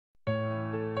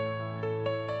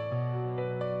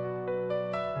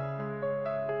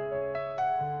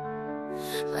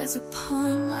lies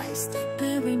upon lies that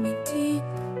bury me deep.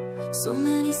 So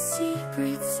many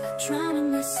secrets I drown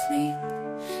in my sleep.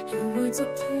 Your words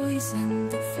are poison,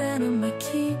 the venom I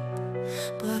keep.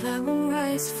 But I will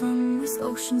rise from this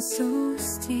ocean so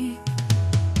steep.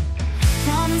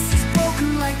 Promises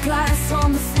broken like glass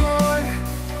on the floor.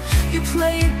 You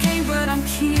play a game but I'm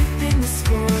keeping the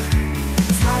score.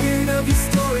 Tired of your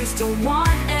stories, don't want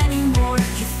any more.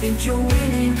 You think you're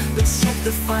winning, but check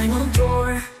the final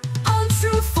door.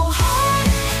 Untruthful heart,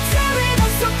 tearing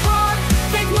us apart.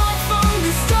 Fake love from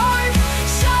the start,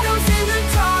 shadows in the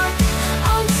dark.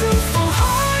 Untruthful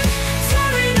heart,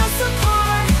 tearing us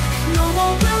apart. No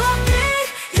more will I be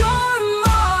your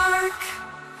mark.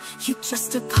 You're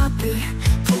just a puppet,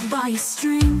 pulled by your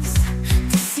strings.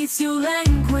 Deceit's your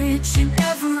language in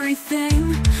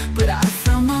everything. But I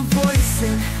found my voice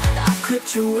and I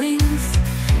clipped your wings.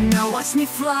 Now watch me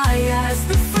fly as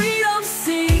the freedom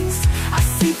sings. I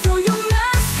see through your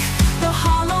mask, the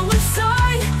hollow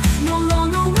inside. No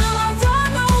longer will I run,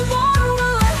 no longer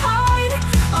will I hide.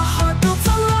 A heart built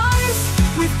on lies,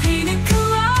 with pain it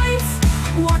collides.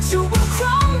 Watch your world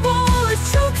crumble as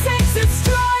truth takes its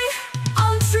stride.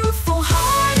 Untruthful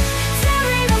heart,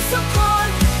 tearing us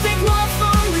apart. Fake love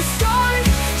from the start,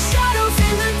 shadows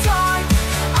in the dark.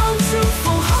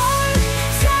 Untruthful heart,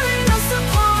 tearing us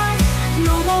apart.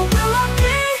 No more will I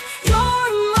be your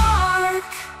mark.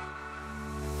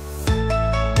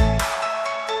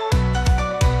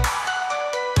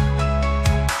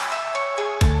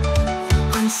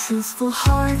 Untruthful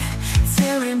heart,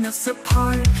 tearing us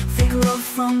apart. Fake love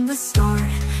from the start,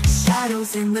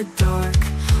 shadows in the dark.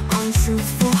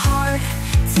 Untruthful heart,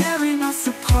 tearing us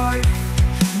apart.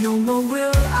 No more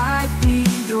will I be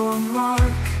your mark.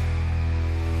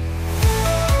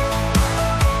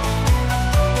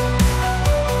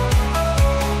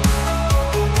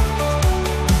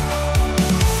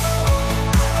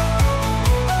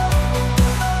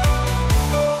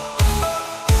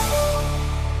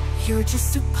 You're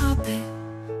just a puppet,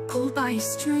 pulled by your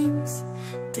strings.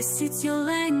 Deceit's your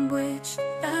language,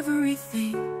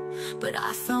 everything. But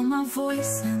I found my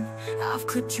voice and I've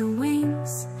clipped your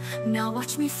wings. Now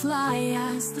watch me fly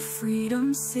as the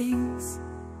freedom sings.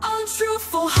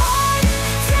 Untruthful heart,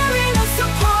 tearing us